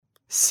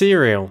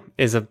Serial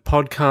is a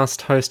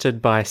podcast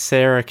hosted by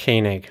Sarah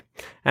Koenig,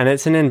 and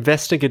it's an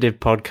investigative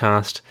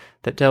podcast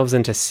that delves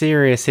into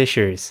serious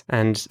issues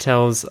and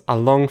tells a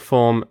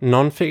long-form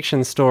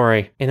non-fiction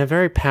story in a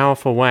very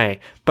powerful way.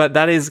 But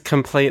that is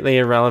completely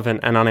irrelevant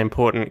and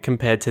unimportant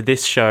compared to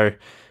this show,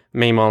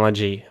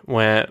 Memeology,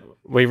 where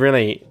we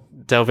really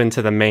delve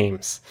into the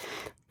memes,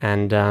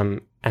 and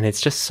it's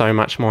just so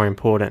much more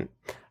important.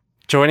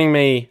 Joining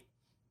me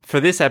for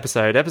this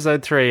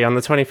episode 3 on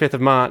the 25th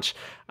of March,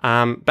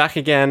 back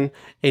again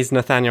is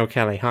Nathaniel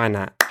Kelly. Hi,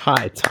 Nat.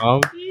 Hi,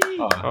 Tom.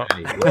 Oh,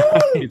 hey.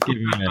 He's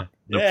giving me an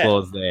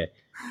applause there.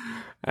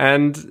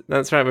 And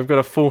that's right, we've got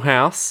a full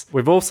house.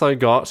 We've also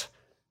got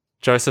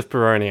Joseph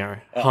Baronio.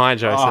 Hi,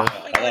 Joseph.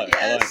 Hello,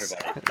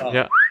 everybody.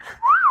 Yeah.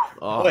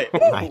 Oh, Wait.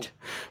 mate.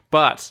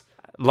 But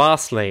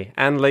lastly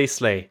and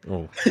leastly,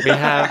 we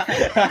have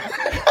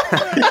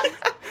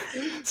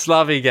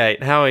Slavy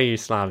Gate. How are you,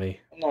 Slavy?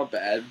 Not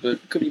bad,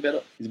 but could be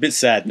better. He's a bit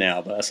sad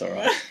now, but that's all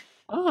right.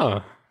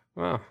 Oh,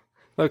 well.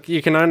 Look,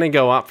 you can only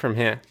go up from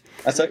here.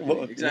 That's like,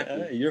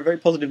 Exactly. You're a very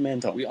positive man,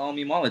 Tom. We are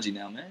memeology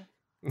now, man.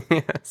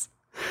 Yes.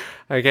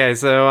 Okay,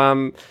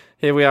 so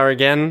here we are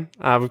again.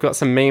 We've got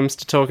some memes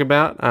to talk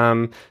about.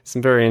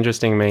 Some very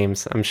interesting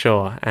memes, I'm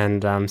sure,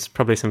 and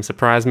probably some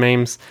surprise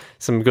memes,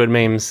 some good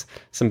memes,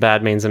 some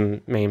bad memes,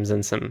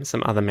 and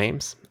some other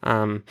memes.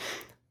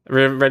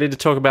 Ready to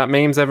talk about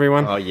memes,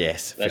 everyone? Oh,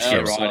 yes, for Let's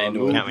sure. get right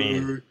into Count me it.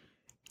 in.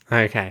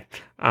 Okay.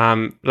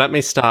 Let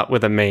me start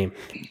with a meme.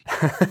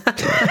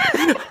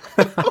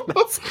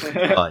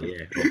 Oh,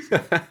 yeah.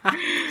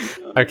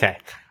 Okay.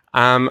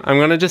 I'm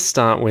going to just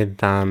start with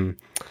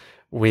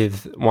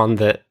one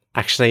that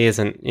actually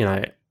isn't,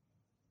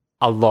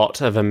 a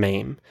lot of a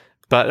meme.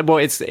 But well,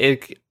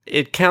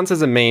 it counts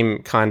as a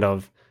meme kind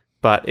of,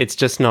 but it's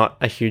just not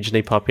a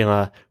hugely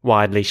popular,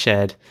 widely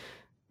shared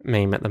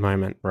meme at the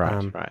moment.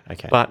 Right,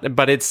 okay.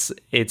 But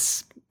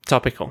it's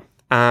topical.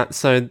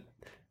 So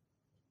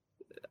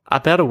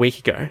about a week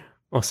ago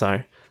or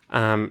so,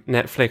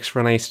 Netflix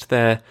released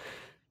their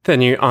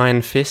new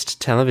Iron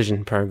Fist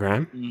television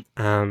program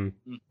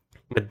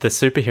with the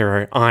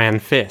superhero Iron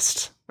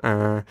Fist,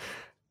 and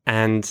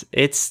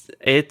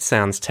it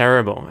sounds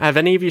terrible. Have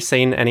any of you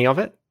seen any of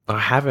it? I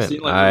haven't. See,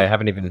 like- I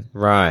haven't even.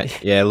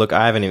 Right. Yeah. Look,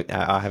 I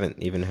haven't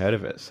even heard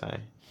of it. So.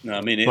 No,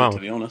 I mean, it, Well. to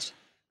be honest.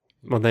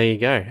 Well, there you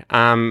go.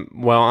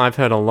 Well, I've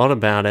heard a lot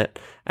about it,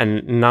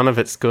 and none of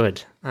it's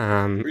good.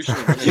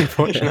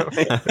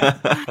 Unfortunately,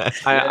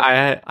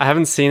 I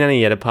haven't seen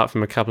any yet, apart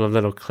from a couple of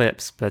little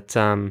clips. But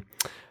I'm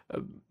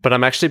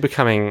actually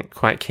becoming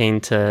quite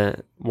keen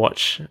to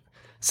watch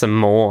some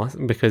more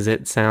because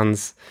it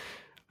sounds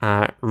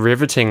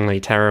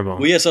rivetingly terrible.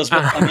 Well, yes,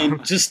 I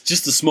mean,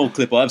 just a small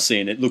clip I've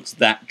seen, it looks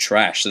that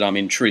trash that I'm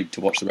intrigued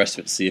to watch the rest of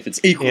it to see if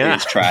it's equally Yeah.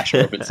 as trash or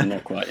if it's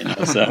not quite,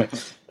 So,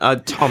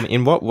 Tom,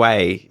 in what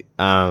way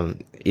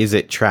is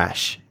it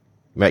trash?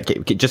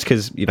 Like, just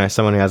because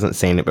someone who hasn't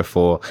seen it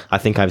before, I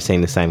think I've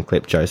seen the same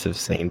clip Joseph's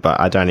seen, but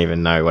I don't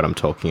even know what I'm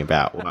talking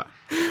about.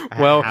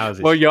 How is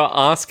this? You're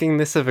asking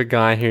this of a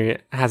guy who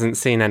hasn't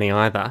seen any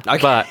either. Okay.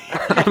 But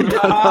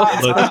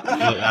Look,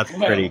 that's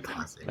pretty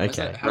classic.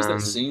 Okay. How's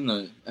that scene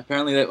though?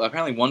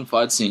 Apparently one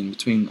fight scene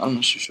between, I'm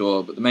not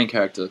sure, but the main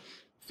character,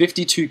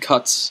 52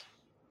 cuts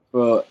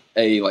for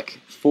a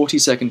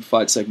 40-second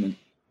fight segment.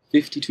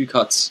 52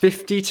 cuts.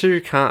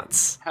 52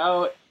 cuts.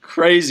 How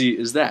crazy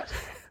is that?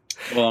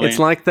 well, I mean, It's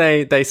like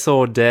they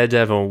saw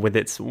Daredevil with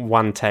its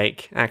one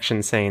take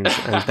action scenes,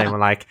 and they were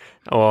like,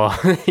 "Oh,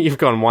 you've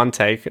gone one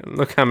take.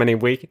 Look how many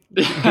we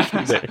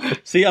can do."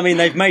 see, I mean,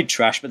 they've made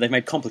trash, but they've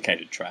made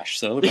complicated trash.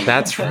 So look at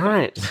That's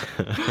right.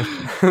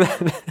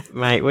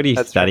 Mate, what are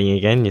you studying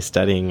again? You're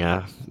studying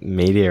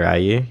media, are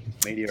you?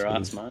 media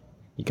arts, man.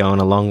 You're going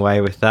a long way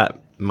with that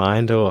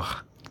mind, or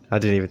I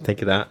didn't even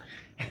think of that.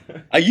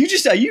 Are you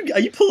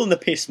pulling the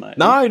piss, mate?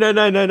 No.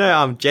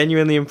 I'm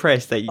genuinely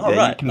impressed that you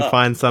right. can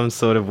find some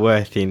sort of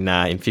worth in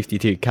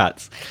 52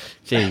 cuts.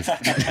 Jeez.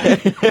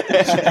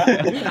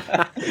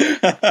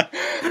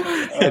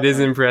 It is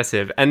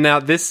impressive. And now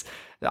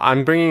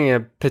I'm bringing a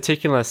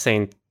particular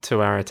scene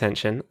to our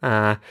attention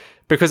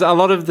because a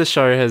lot of the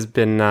show has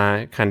been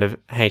kind of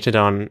hated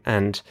on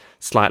and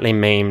slightly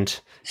memed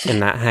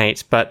in that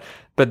hate. But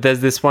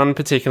there's this one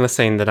particular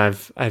scene that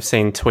I've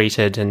seen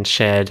tweeted and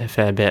shared a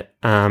fair bit,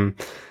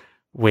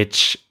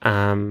 which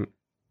I'm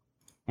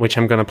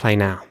going to play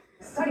now.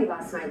 Study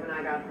last night when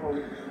I got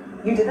home.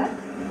 You did that?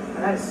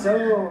 Well, that is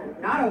so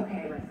not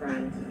okay, my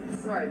friend.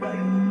 Sorry, buddy.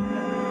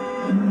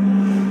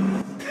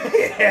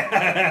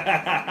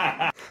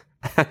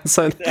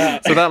 so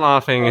that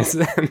laughing is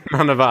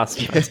none of us.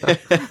 But,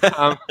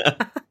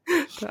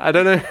 I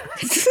don't know.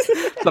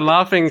 The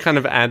laughing kind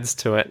of adds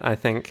to it, I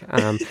think.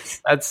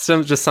 That's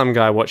just some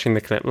guy watching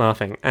the clip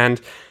laughing. And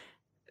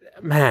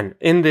man,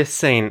 in this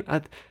scene,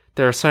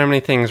 there are so many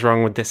things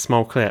wrong with this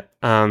small clip.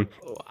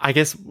 I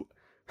guess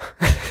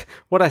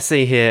what I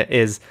see here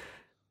is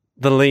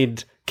the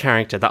lead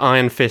character, the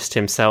Iron Fist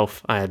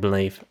himself, I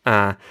believe,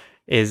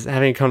 is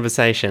having a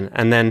conversation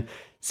and then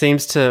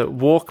seems to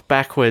walk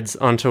backwards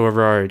onto a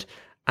road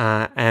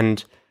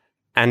and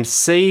and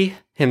see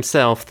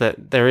himself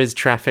that there is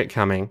traffic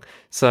coming.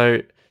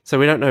 So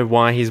we don't know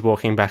why he's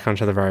walking back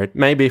onto the road.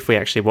 Maybe if we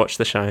actually watch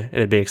the show,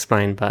 it'd be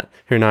explained, but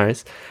who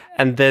knows?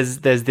 And there's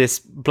this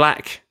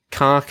black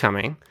car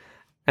coming,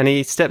 and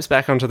he steps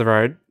back onto the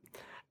road,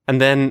 and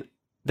then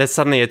there's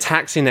suddenly a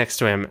taxi next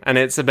to him, and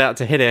it's about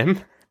to hit him,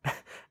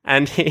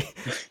 and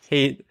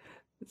he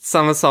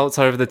somersaults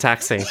over the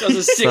taxi. Does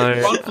a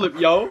sick front flip,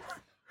 yo.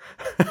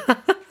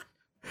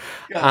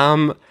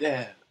 Yeah.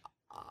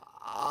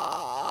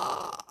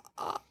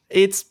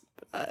 It's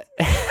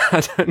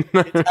I don't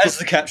know. As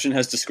the caption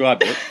has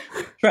described it,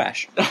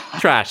 trash.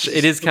 Trash.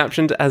 It is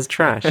captioned as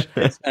trash.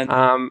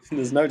 And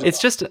there's no doubt. It's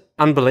just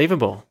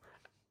unbelievable.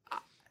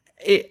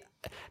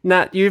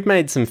 Nat, you've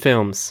made some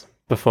films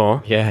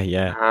before.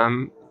 Yeah.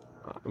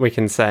 We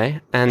can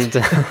say, and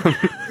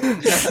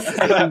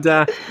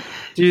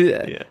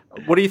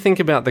what do you think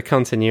about the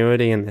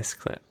continuity in this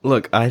clip?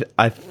 Look,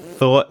 I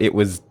thought it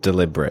was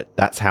deliberate.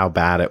 That's how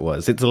bad it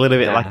was. It's a little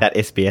bit like that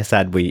SBS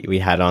ad we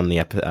had on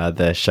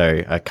the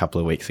show a couple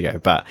of weeks ago.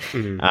 But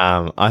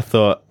I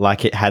thought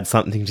like it had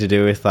something to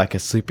do with like a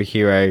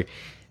superhero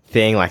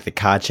thing, like the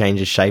car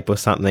changes shape or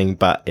something.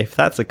 But if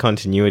that's a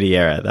continuity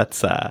error,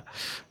 that's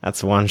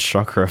one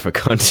shocker of a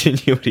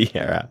continuity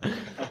error.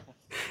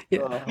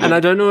 Yeah. And I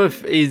don't know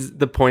if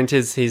the point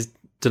is he's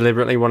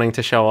deliberately wanting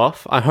to show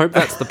off. I hope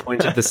that's the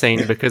point of the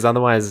scene, because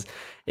otherwise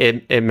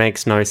it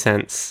makes no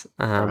sense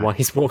why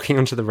he's walking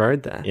onto the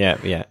road there.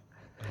 Yeah.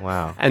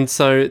 Wow. And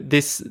so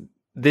this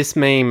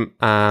meme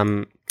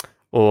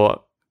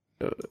or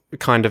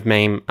kind of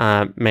meme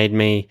made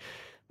me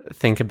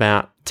think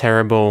about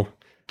terrible,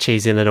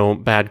 cheesy little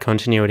bad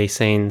continuity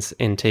scenes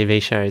in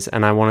TV shows,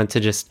 and I wanted to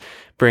just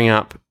bring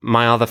up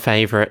my other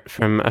favourite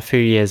from a few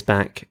years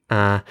back,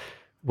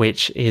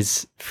 which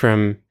is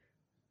from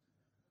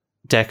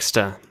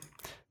Dexter,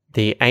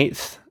 the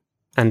 8th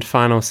and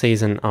final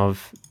season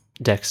of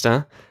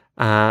Dexter,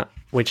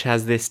 which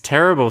has this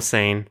terrible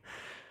scene,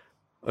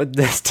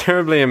 this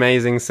terribly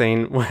amazing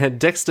scene where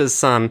Dexter's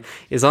son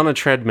is on a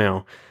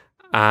treadmill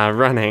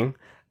running,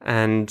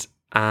 and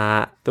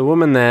the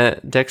woman there,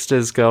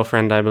 Dexter's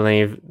girlfriend, I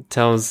believe,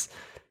 tells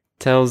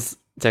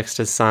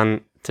Dexter's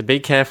son to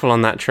be careful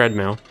on that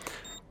treadmill.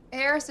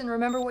 Harrison,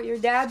 remember what your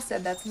dad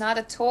said. That's not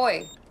a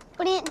toy.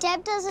 But Aunt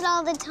Deb does it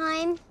all the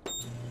time.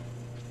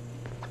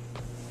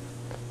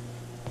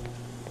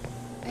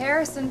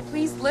 Harrison,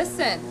 please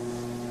listen.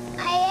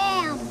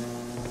 I am.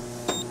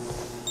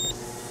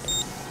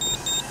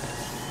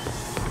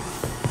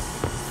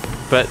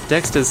 But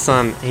Dexter's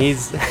son,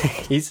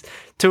 he's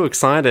too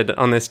excited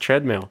on this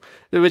treadmill,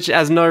 which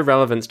has no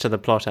relevance to the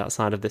plot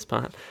outside of this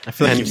part. I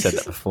feel like you've said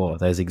that before,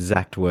 those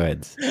exact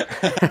words.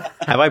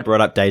 Have I brought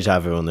up Deja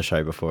Vu on the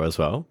show before as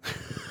well?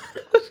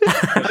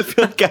 I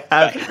feel like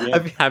I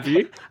have. Have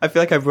you? I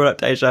feel like I brought up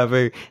Deja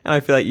Vu, and I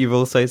feel like you've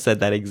also said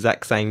that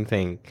exact same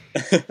thing.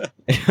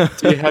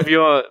 Do you have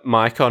your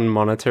mic on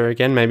monitor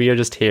again? Maybe you're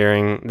just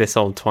hearing this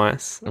all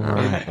twice.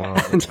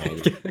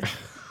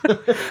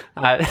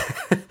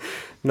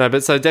 No,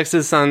 but so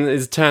Dexter's son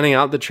is turning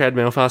up the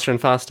treadmill faster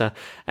and faster,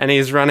 and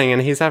he's running,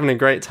 and he's having a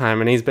great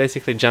time, and he's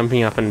basically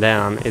jumping up and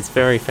down. It's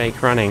very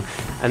fake running.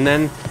 And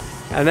then,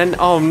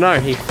 oh no,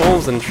 he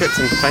falls and trips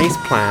and face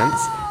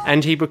plants,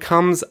 and he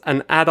becomes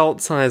an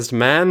adult-sized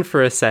man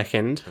for a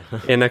second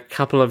in a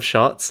couple of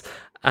shots.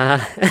 Oh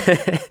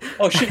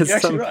shit, you're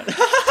actually right.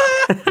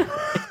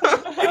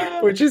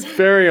 Which is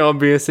very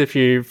obvious if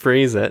you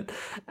freeze it.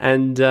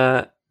 And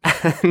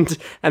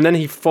then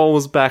he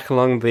falls back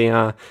along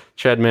the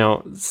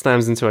treadmill,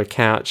 slams into a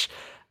couch,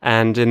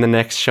 and in the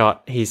next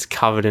shot, he's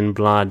covered in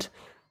blood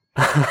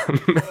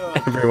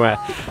everywhere.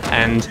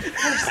 And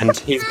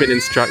he's been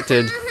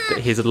instructed that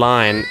his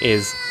line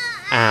is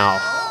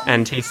 "ow,"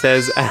 and he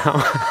says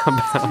 "ow"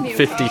 about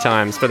 50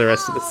 times for the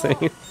rest of the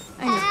scene.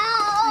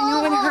 I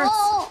know it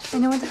hurts. I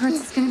know it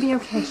hurts. It's gonna be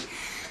okay.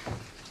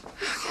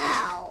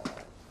 Ow.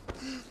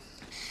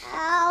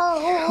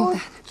 Ow.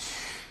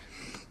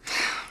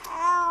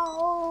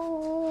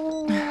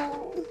 Hold that.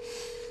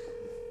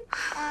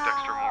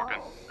 Dexter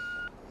Morgan.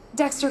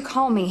 Dexter,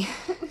 call me.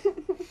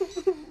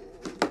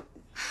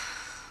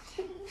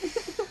 I'm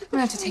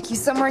gonna have to take you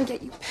somewhere and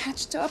get you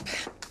patched up.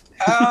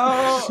 Do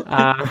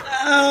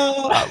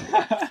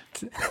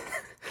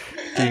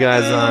you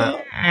guys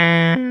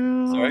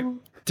Sorry.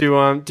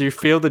 do you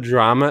feel the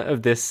drama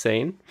of this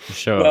scene?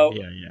 Sure. Well,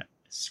 yeah.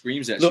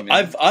 Screams at you, Look,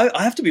 man.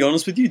 I have to be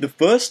honest with you. The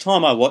first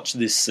time I watched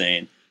this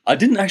scene, I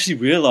didn't actually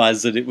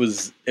realize that it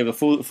was a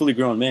fully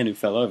grown man who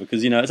fell over,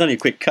 because it's only a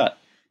quick cut.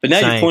 But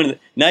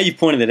now you've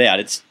pointed it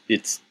out.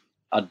 It's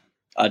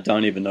I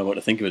don't even know what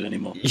to think of it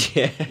anymore.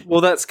 Yeah.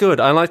 Well, that's good.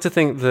 I like to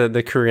think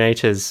the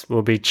creators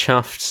will be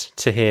chuffed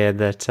to hear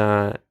that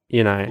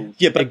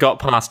it got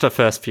past a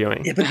first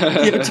viewing. Yeah,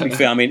 but to be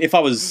fair, I mean, if I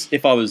was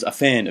a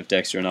fan of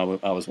Dexter and I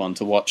was one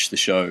to watch the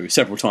show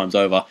several times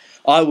over,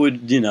 I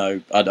would,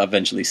 I'd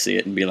eventually see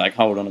it and be like,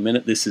 hold on a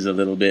minute, this is a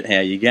little bit how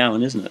you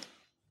going, isn't it?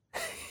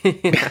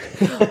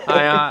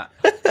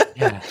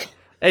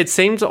 It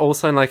seemed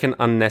also like an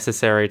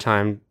unnecessary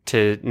time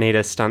to need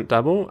a stunt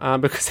double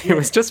because he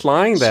was just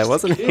lying there,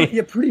 wasn't he?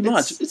 Yeah, pretty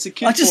much. It's a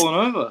kid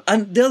falling over.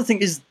 And the other thing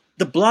is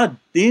the blood,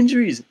 the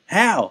injuries.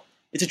 How?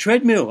 It's a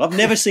treadmill. I've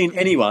never seen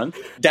anyone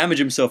damage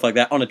himself like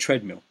that on a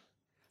treadmill.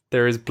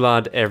 There is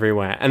blood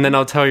everywhere. And then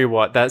I'll tell you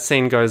what, that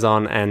scene goes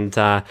on and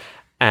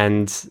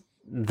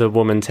the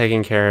woman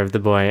taking care of the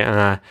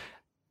boy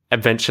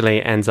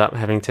eventually ends up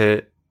having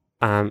to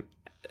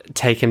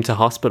take him to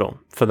hospital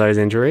for those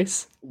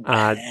injuries,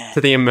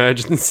 to the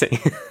emergency.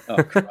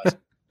 Oh, Christ.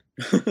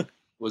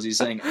 Was he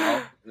saying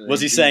ow? Was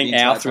he saying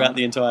ow throughout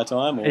the entire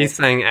time? Or? He's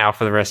saying ow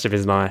for the rest of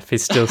his life.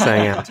 He's still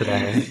saying ow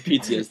today.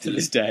 PTSD To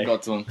this day.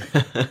 got to him.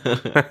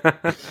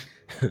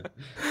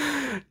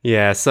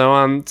 Yeah,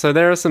 so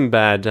there are some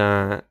bad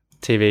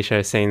TV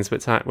show scenes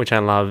which I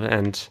love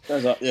and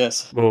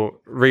Yes. will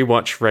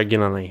rewatch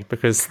regularly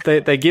because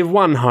they give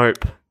one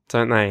hope,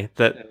 don't they?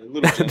 That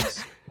Little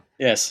gems.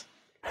 Yes.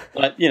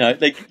 Like, you know,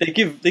 they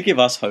give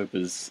us hope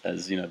as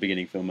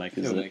beginning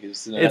filmmakers.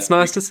 Filmmakers, it's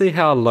nice to see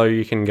how low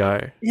you can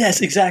go.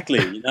 Yes, exactly.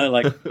 You know,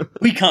 like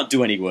we can't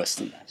do any worse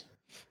than that.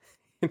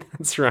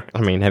 That's right. I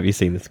mean, have you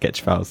seen the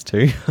sketch files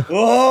too?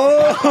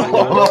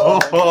 Oh,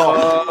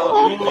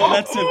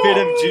 that's a bit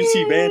of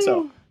juicy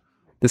banter.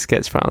 The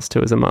Sketch Files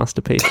 2 is a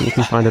masterpiece, and you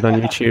can find it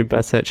on YouTube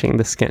by searching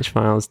The Sketch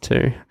Files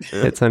 2.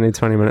 It's only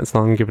 20 minutes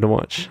long. Give it a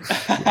watch.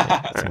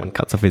 Someone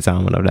cuts off his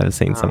arm, and I've never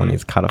seen someone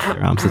who's cut off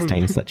their arm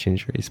sustain such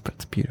injuries, but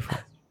it's beautiful.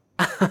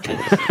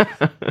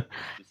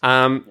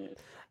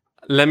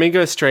 Let me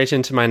go straight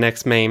into my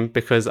next meme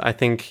because I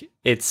think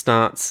it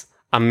starts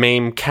a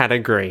meme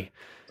category.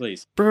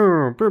 Please.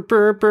 Brr, brr,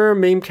 brr, brr,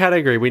 meme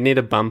category. We need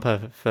a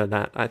bumper for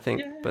that, I think.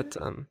 Yeah. But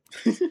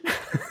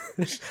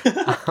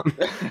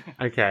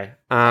okay.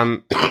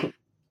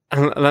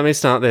 Let me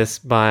start this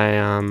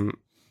by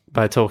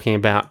talking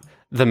about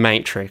The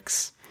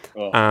Matrix.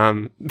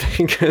 Oh.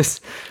 Because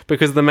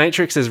The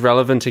Matrix is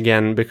relevant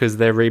again because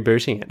they're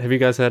rebooting it. Have you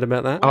guys heard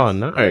about that? Oh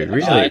no,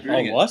 really?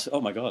 Oh, what?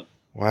 Oh my god.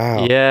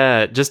 Wow.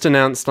 Yeah, just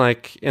announced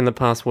like in the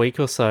past week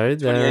or so.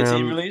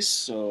 2018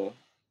 release? Or?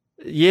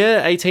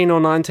 Yeah, 18 or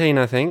 19,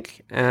 I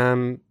think.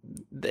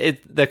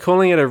 They're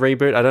calling it a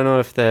reboot. I don't know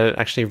if they're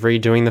actually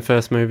redoing the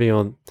first movie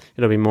or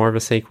it'll be more of a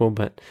sequel,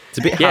 but it's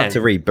a bit hard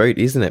to reboot,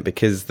 isn't it?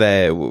 Because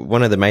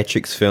one of the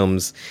Matrix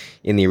films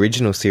in the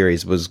original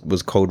series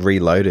was called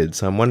Reloaded.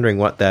 So I'm wondering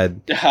what they'd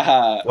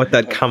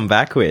come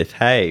back with.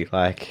 Hey,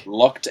 like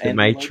Locked the and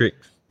Matrix.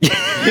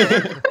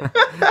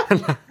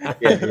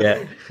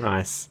 Yeah.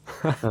 Nice.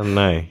 Oh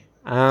no.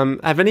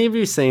 Have any of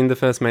you seen the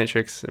first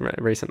Matrix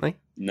recently?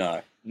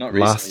 No. Not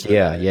recently. Last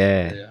year,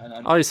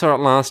 yeah. Oh, you saw it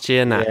last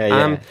year, Nat.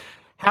 Yeah.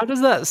 How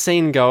does that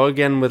scene go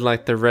again with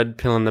like the red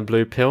pill and the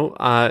blue pill?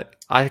 I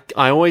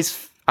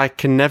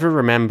can never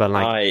remember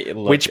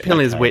which pill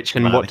is which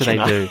and what do they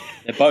do.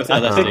 They're both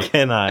LSD.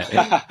 Can I?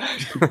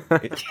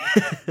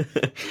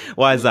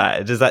 Why is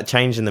that? Does that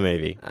change in the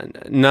movie?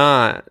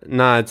 No.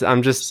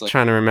 I'm just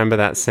trying to remember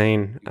that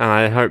scene.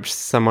 I hope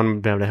someone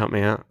would be able to help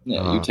me out.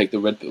 Yeah, you take the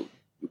red pill,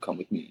 you come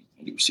with me,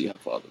 and you see how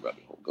far the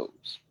rabbit hole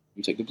goes.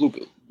 You take the blue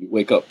pill, you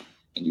wake up,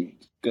 and you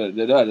go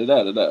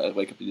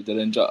wake up in a dead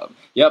end job.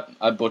 Yep,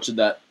 I butchered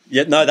that.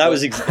 Yeah, no,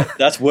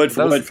 that's word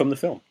for word from the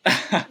film.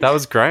 That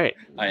was great.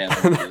 I am.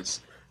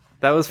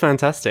 That was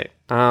fantastic.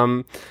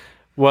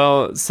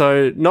 Well,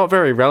 so not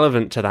very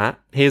relevant to that.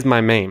 Here's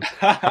my meme.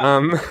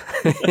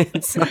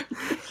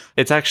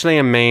 It's actually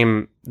a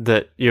meme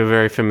that you're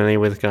very familiar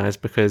with, guys,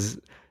 because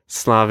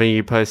Slavi,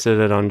 you posted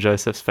it on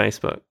Joseph's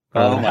Facebook.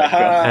 Oh my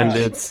god! And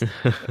it's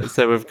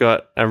so we've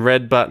got a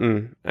red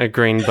button, a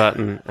green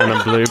button, and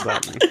a blue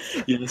button.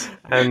 Yes.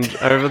 And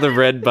over the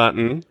red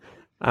button,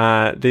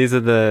 these are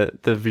the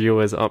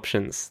viewers'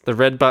 options. The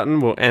red button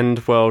will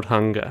end world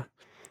hunger.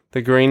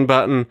 The green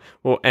button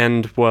will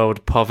end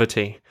world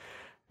poverty.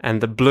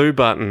 And the blue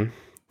button...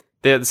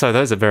 So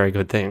those are very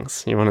good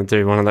things. You want to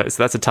do one of those.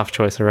 That's a tough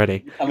choice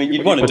already. I mean,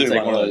 you'd want to do one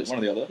of those. One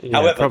or the other. Yeah,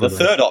 However, probably. the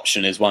third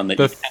option is one that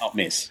you cannot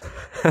miss.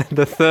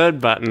 The third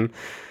button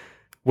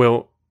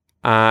will...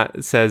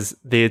 says,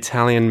 the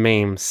Italian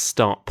meme,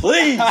 stop.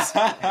 Please!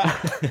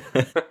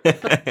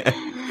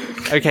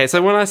 Okay,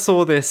 so when I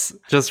saw this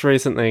just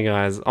recently,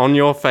 guys, on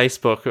your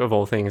Facebook, of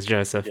all things,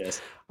 Joseph,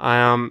 Yes.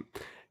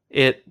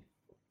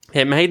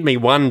 It made me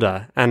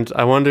wonder, and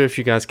I wonder if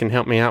you guys can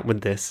help me out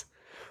with this.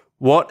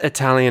 What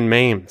Italian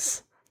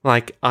memes?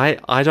 Like, I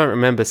don't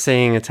remember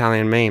seeing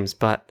Italian memes,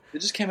 but... They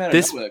just came out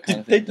of nowhere kind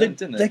of thing,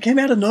 didn't they? They came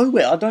out of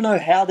nowhere. I don't know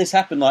how this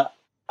happened. No,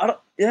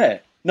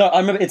 I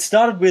remember it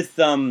started with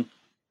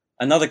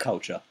another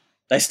culture.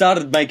 They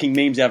started making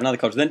memes out of another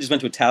culture, then it just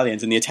went to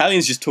Italians, and the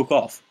Italians just took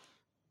off.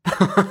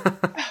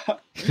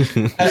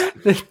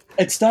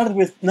 It started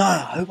with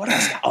what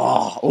else?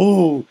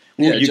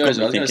 Yeah,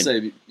 Joseph, I was going to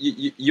say,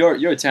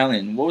 you're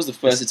Italian. What was the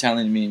first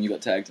Italian meme you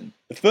got tagged in?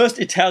 The first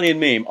Italian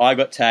meme I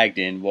got tagged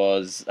in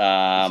was,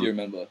 if you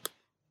remember,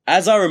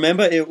 as I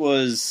remember, it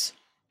was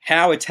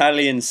how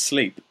Italians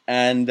sleep,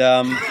 and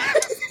that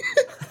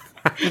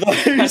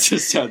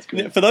just sounds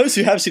good. for those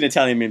who have seen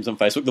Italian memes on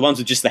Facebook, the ones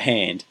with just the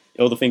hand,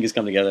 all the fingers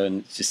come together, and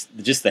it's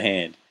just the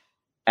hand.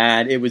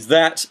 and it was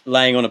that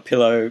laying on a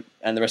pillow,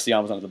 and the rest of the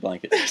arm was under the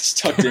blanket. It's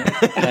tucked in.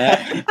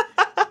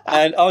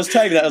 And I was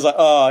taking that. I was like,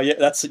 oh yeah,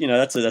 that's a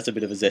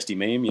bit of a zesty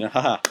meme.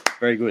 Haha,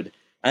 very good.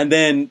 And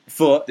then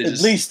for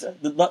at least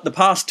the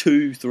past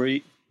 2 or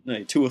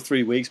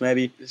 3 weeks,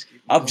 maybe,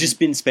 I've just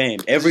been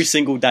spammed every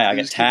single day. I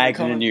get tagged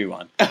in a new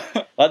one.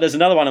 Like there's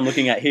another one I'm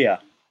looking at here,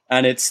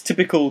 and it's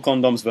typical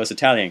condoms versus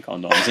Italian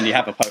condoms, and you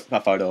have a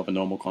photo of a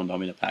normal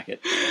condom in a packet,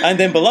 and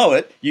then below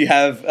it you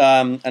have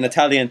an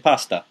Italian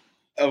pasta,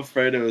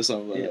 Alfredo or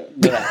something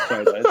like that.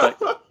 Alfredo. It's like,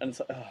 and it's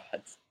like,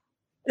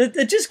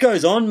 it just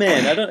goes on,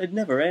 man. It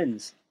never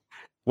ends.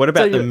 What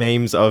about the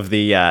memes of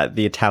the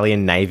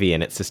Italian Navy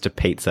and it's just a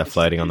pizza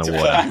floating on the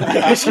water?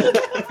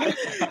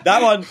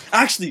 That one,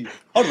 actually,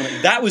 hold on a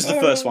minute. That was the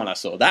first one I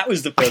saw. And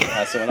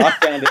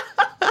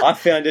I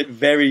found it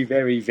very,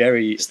 very,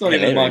 very... It's not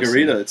even a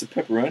margarita, it's a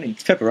pepperoni.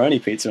 It's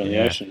pepperoni pizza on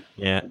the ocean.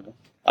 Yeah.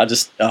 I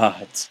just,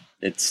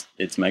 it's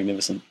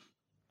magnificent.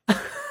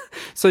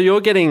 So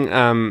you're getting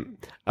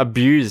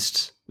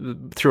abused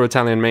through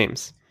Italian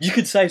memes? You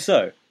could say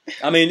so.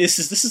 I mean, this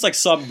is like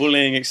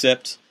sub-bullying,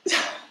 except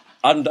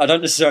I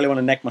don't necessarily want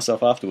to neck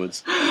myself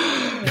afterwards.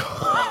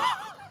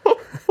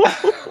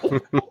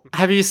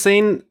 Have you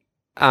seen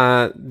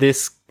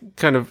this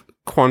kind of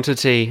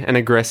quantity and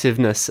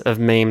aggressiveness of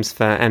memes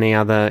for any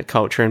other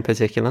culture in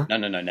particular? No,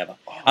 never.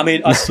 I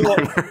mean, I saw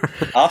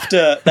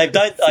after they've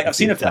done. Like, I've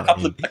seen a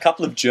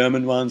couple of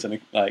German ones, and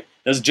like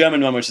there's a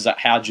German one which is like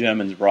how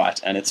Germans write,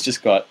 and it's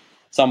just got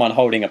someone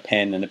holding a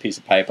pen and a piece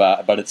of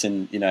paper, but it's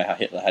in how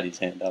Hitler had his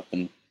hand up,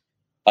 and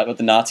like what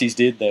the Nazis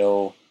did, they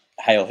all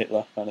hail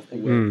Hitler kind of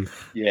thing.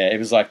 Yeah, it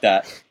was like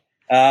that.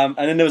 And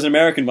then there was an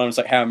American one. It's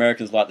like how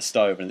Americans light the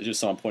stove, and it's just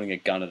someone pointing a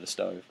gun at the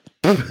stove.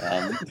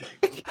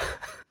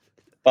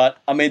 But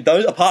I mean,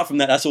 those apart from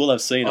that, that's all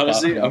I've seen.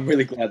 Honestly, I'm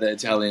really glad that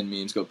Italian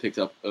memes got picked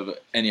up over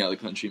any other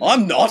country.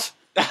 I'm not.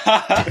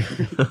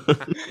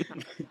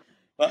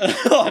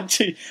 Oh,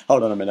 gee.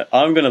 Hold on a minute.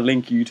 I'm going to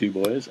link you two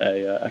boys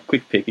a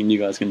quick pic, and you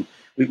guys can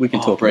we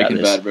can talk Breaking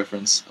about this. Bad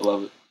reference. I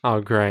love it. Oh,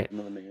 great!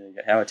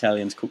 How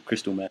Italians cook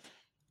crystal meth.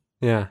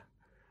 Yeah.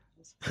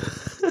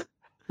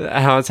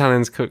 How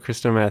Italians cook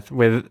crystal meth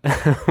with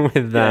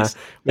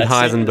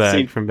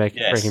Heisenberg from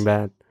Breaking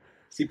Bad.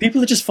 See,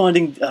 people are just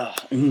finding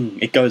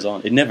it goes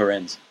on. It never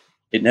ends.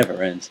 It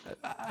never ends.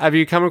 Have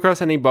you come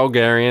across any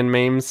Bulgarian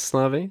memes,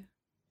 Slavi?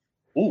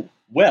 Oh,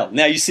 well,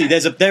 now you see,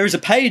 there is a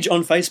page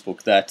on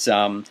Facebook that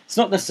it's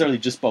not necessarily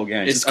just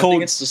Bulgarian. I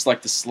think it's just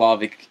like the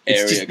Slavic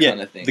area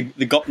kind of thing.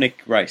 The Gopnik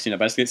race,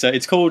 basically. So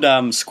it's called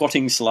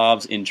squatting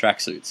Slavs in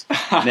tracksuits.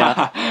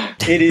 Now,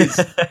 it is.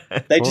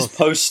 They just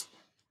post.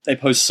 They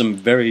post some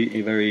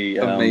very, very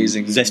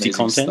amazing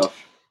content. Stuff.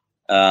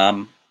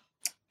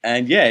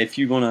 And yeah, if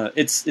you want to,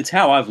 it's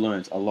how I've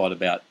learned a lot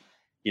about,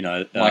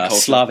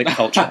 Slavic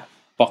culture,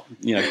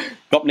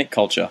 Gopnik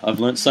culture. I've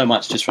learned so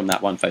much just from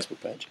that one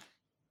Facebook page.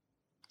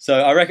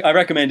 So I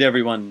recommend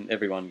everyone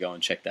go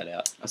and check that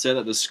out. I say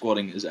that the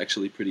squatting is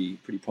actually pretty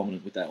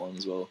prominent with that one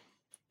as well.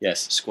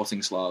 Yes,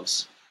 squatting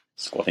Slavs.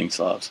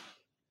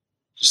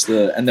 Just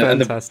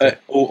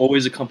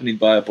always accompanied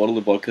by a bottle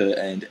of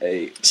vodka and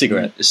a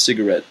cigarette.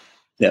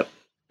 Yep,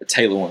 a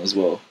Taylor one as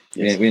well.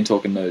 Yes. We ain't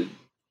talking no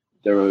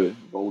Darrow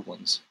rolled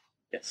ones.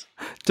 Yes.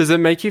 Does it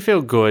make you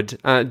feel good?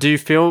 Do you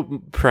feel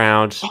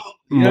proud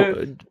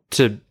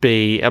to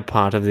be a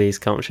part of these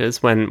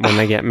cultures when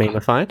they get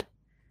memified?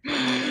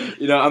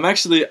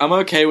 I'm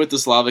okay with the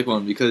Slavic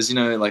one because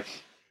kind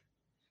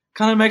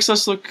of makes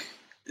us look.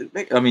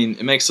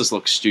 It makes us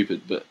look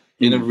stupid, but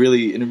in a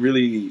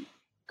really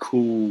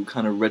cool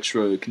kind of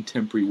retro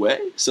contemporary way.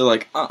 So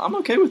I'm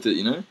okay with it.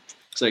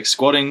 It's like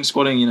squatting.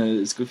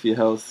 It's good for your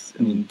health.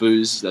 I mean,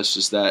 booze. That's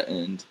just that,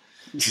 and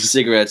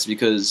cigarettes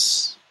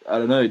because I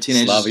don't know.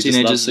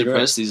 Teenagers are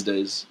depressed these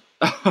days.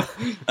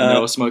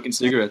 Smoking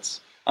cigarettes.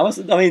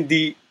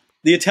 The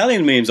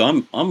Italian memes.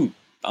 I'm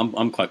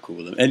quite cool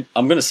with them, and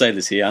I'm going to say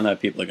this here. I know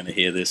people are going to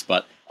hear this,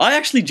 but I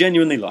actually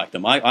genuinely like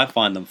them. I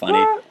find them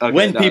funny. Okay,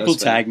 when people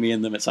tag me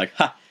in them, it's like,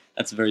 ha,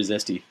 that's very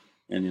zesty,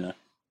 and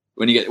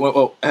When you get,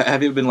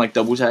 have you ever been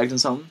double tagged in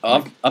something?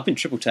 I've been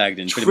triple tagged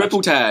in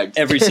triple tagged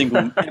every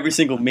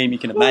single meme you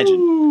can imagine.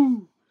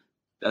 Ooh,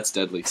 that's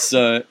deadly.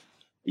 So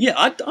yeah,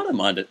 I don't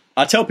mind it.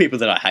 I tell people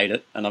that I hate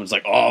it, and I'm just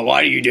like, oh,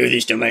 why do you do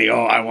this to me?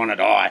 Oh, I want to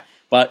die.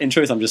 But in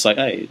truth, I'm just like,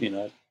 hey,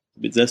 a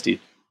bit zesty.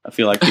 I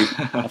feel like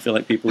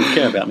people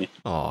care about me.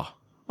 Oh,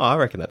 I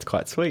reckon that's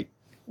quite sweet.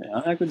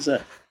 Yeah, how good is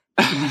that?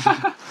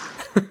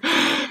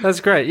 That's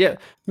great. Yeah,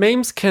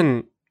 memes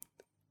can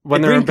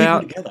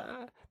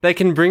they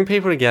can bring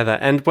people together,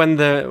 and when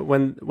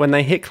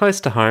they hit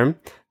close to home,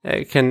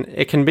 it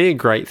can be a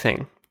great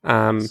thing.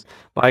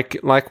 Like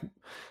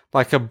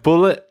a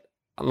bullet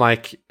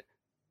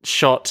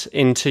shot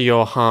into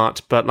your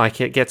heart, but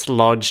it gets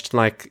lodged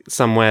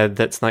somewhere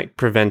that's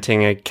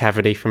preventing a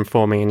cavity from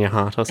forming in your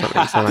heart or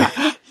something. So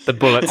the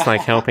bullet's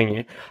helping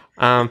you.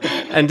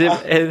 And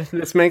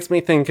this makes me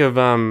think of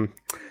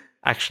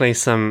actually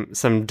some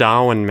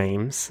Darwin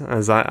memes,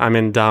 as I'm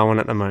in Darwin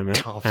at the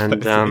moment.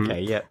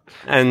 Okay, yeah.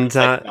 And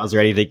I was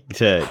ready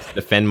to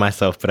defend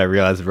myself, but I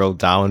realized we're all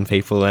Darwin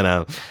people, and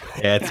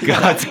yeah, it's good.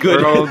 It's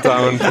good. We're all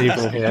Darwin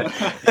people here.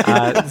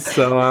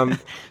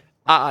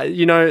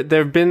 You know,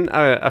 there have been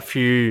a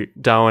few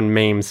Darwin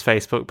memes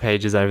Facebook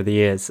pages over the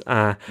years.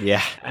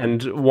 Yeah.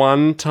 And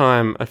one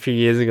time a few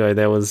years ago,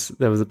 there was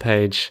a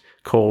page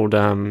called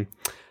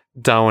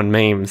Darwin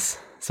Memes,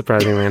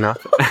 surprisingly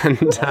enough.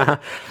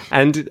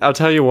 And I'll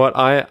tell you what,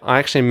 I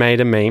actually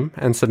made a meme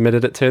and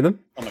submitted it to them.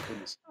 Oh my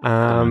goodness.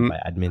 Denied by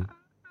admin.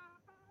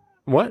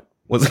 What?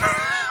 Was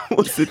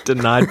it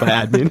denied by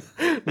admin?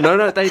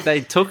 No,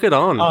 they took it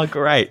on. Oh,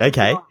 great.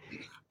 Okay.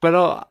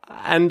 But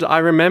and I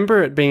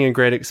remember it being a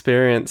great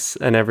experience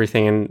and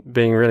everything, and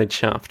being really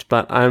chuffed.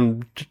 But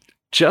I'm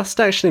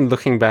just actually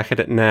looking back at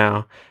it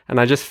now, and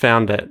I just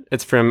found it.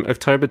 It's from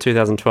October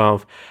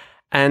 2012,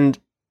 and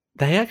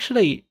they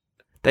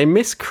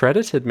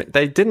miscredited me.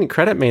 They didn't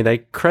credit me.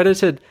 They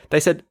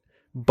said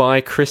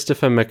by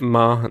Christopher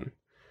McMahon,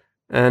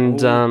 and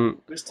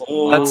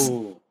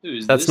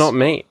that's not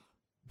me.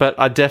 But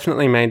I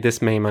definitely made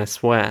this meme, I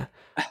swear.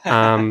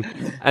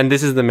 And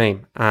this is the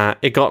meme.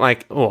 It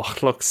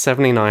got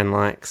 79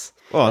 likes.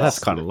 Oh, that's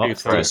kind of a lot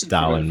for a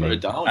Darwin meme.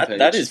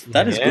 That is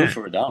good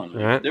for a Darwin.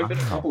 Right? There have been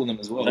a couple of them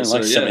as well. I don't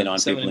like 79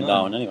 people in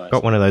Darwin anyway.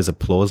 Got one of those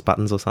applause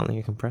buttons or something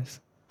you can press?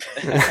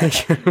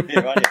 Yeah,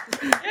 right.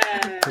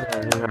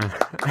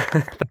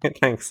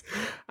 Thanks.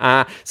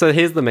 So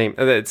here's the meme.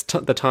 It's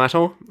the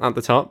title at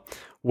the top: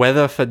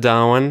 "Weather for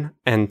Darwin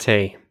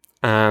NT."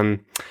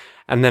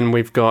 And then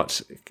we've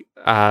got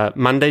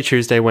Monday,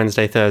 Tuesday,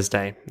 Wednesday,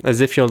 Thursday, as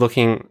if you're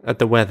looking at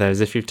the weather,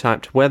 as if you've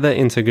typed weather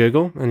into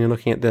Google and you're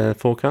looking at the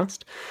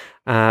forecast.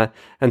 And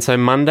so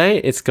Monday,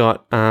 it's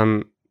got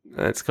a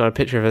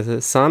picture of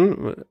the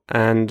sun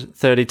and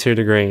 32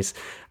 degrees.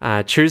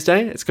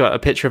 Tuesday, it's got a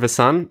picture of a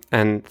sun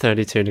and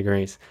 32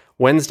 degrees.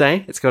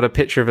 Wednesday, it's got a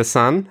picture of a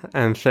sun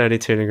and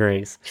 32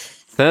 degrees.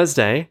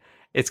 Thursday,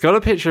 it's got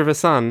a picture of a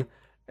sun.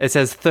 It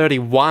says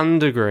 31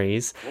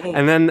 degrees,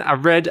 and then a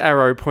red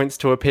arrow points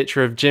to a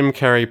picture of Jim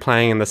Carrey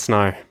playing in the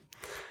snow.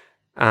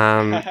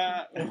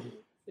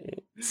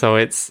 So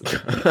it's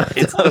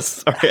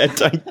sorry, I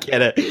don't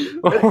get it.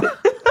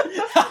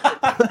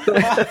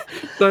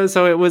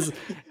 so it was.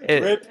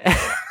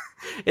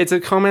 It's a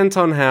comment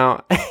on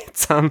how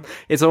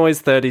it's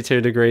always 32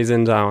 degrees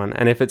in Darwin,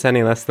 and if it's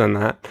any less than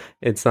that,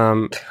 it's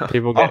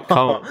people get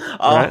cold.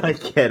 Right? I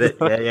get it.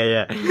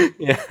 Yeah.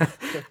 Yeah,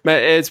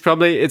 but it's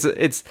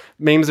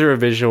memes are a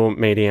visual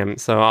medium,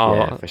 so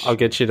I'll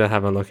get you to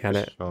have a look at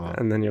it,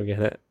 and then you'll get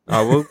it.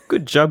 Oh well,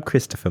 good job,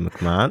 Christopher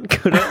McMahon.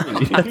 Good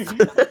on you.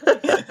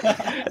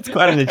 That's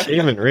quite an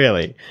achievement,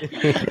 really.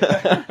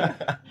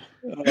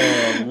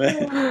 Oh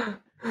man.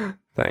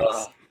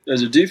 Thanks.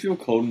 Do you feel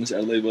cold in this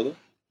Adelaide weather?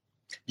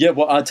 Yeah,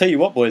 well, I'll tell you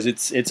what, boys.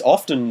 It's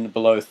often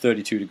below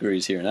 32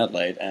 degrees here in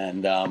Adelaide,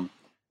 and I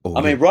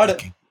mean,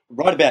 right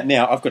about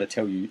now, I've got to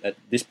tell you at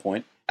this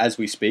point, as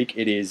we speak,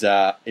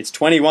 it's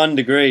 21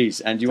 degrees,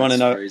 and you want to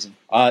know? Freezing.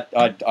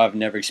 I've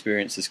never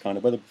experienced this kind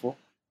of weather before.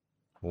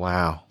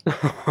 Wow.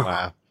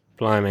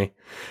 Blimey,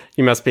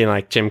 you must be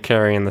like Jim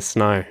Carrey in the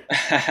snow.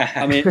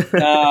 I mean,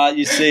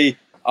 you see,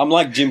 I'm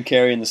like Jim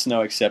Carrey in the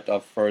snow, except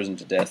I've frozen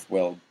to death.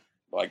 Well,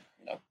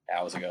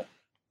 hours ago.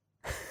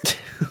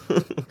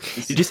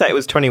 Did you say it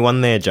was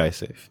 21 there,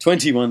 Joseph?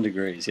 21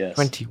 degrees, yes.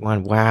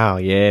 21. Wow,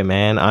 yeah,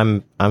 man.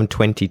 I'm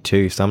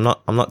 22, so I'm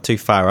not too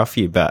far off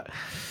you, but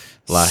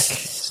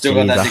still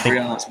got that degree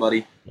on us,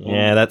 buddy.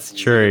 Yeah, that's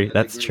true.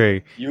 That's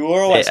true. You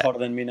were always hotter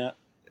than me, Nat.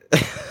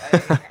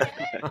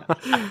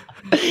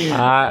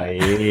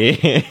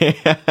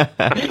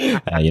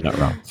 You're not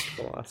wrong.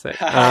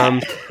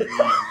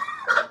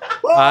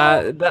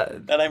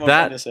 That ain't what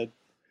I just said.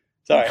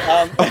 Sorry.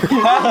 I'm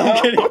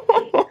kidding.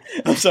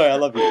 I'm sorry. I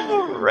love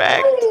you.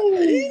 Wrecked.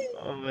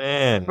 Oh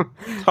man,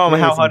 Tom,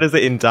 how hot is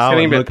it in Darwin?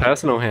 It's getting a bit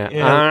personal here.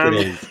 Yeah,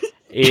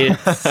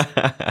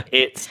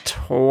 it's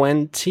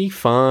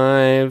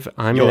 25.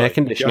 I'm in air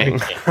conditioning.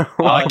 I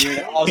was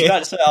about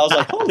to say. I was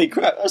like, holy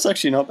crap, that's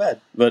actually not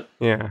bad. But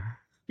yeah,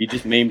 you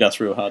just memed us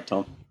real hard,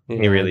 Tom.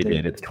 He really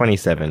did. It's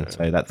 27,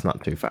 so that's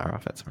not too far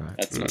off. That's all right.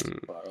 That's not too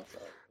far off.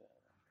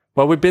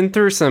 Well, we've been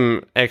through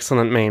some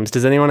excellent memes.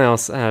 Does anyone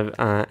else have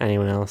any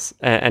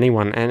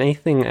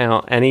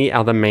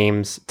other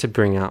memes to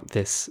bring up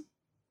this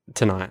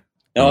tonight?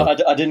 No,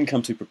 I didn't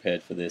come too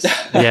prepared for this.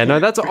 Yeah, no,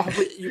 that's all.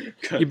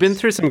 You've been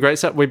through some great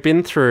stuff. We've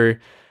been through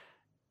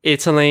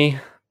Italy,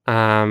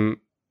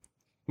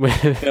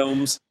 with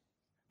films.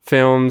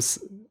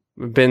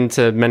 We've been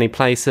to many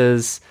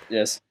places.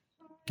 Yes.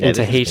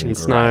 Into heat and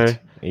snow.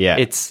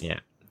 Yeah.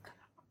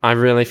 I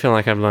really feel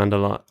like I've learned a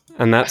lot,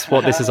 and that's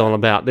what this is all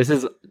about. This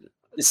is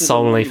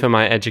solely for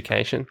my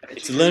education.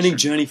 It's a learning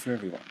journey for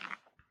everyone.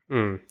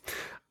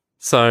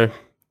 So,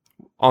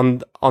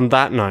 on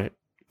that note,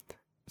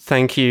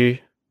 thank you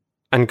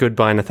and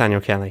goodbye,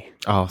 Nathaniel Kelly.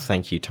 Oh,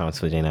 thank you, Thomas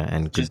Fadina,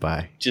 and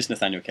goodbye. Just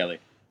Nathaniel Kelly.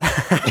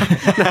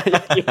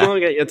 You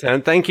won't get your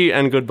turn. Thank you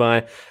and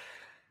goodbye,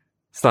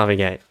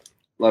 Slavigate.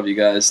 Love you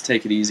guys.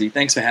 Take it easy.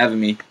 Thanks for having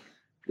me.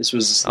 This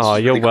was you're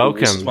really cool.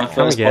 welcome. This is my Come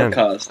first again.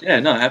 podcast. Yeah,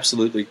 no,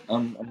 absolutely.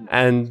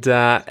 And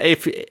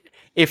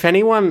if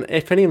any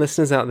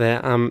listeners out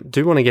there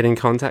do want to get in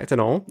contact at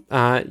all,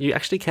 you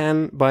actually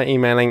can by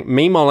emailing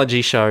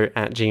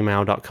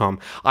memologyshow@gmail.com.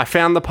 I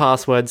found the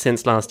password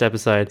since last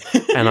episode,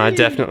 and I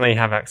definitely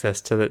have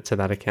access to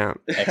that account.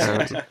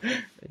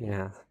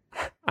 Yeah.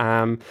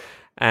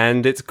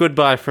 And it's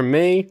goodbye from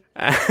me.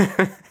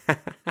 I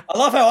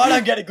love how I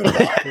don't get a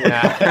goodbye.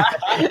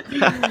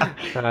 Yeah.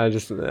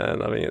 Just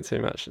loving it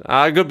too much.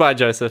 Goodbye,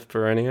 Joseph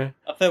Baronio.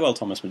 Farewell,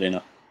 Thomas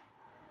Medina.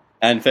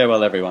 And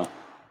farewell, everyone.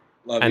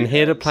 Love And you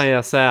here to guys. play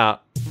us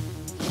out.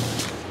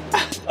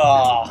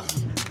 Oh.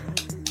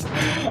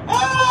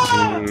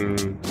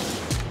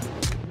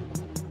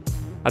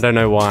 I don't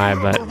know why,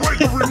 but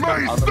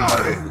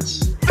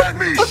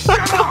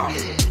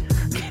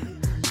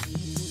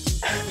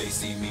They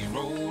see me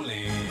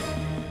rolling,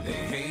 they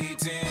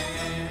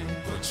hating,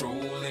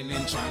 patrolling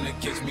and trying to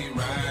catch me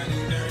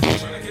riding dirty,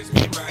 trying to catch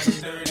me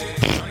riding dirty,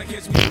 trying to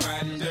catch me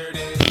riding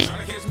dirty,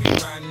 trying to catch me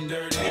riding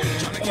dirty,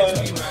 trying to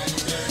catch me riding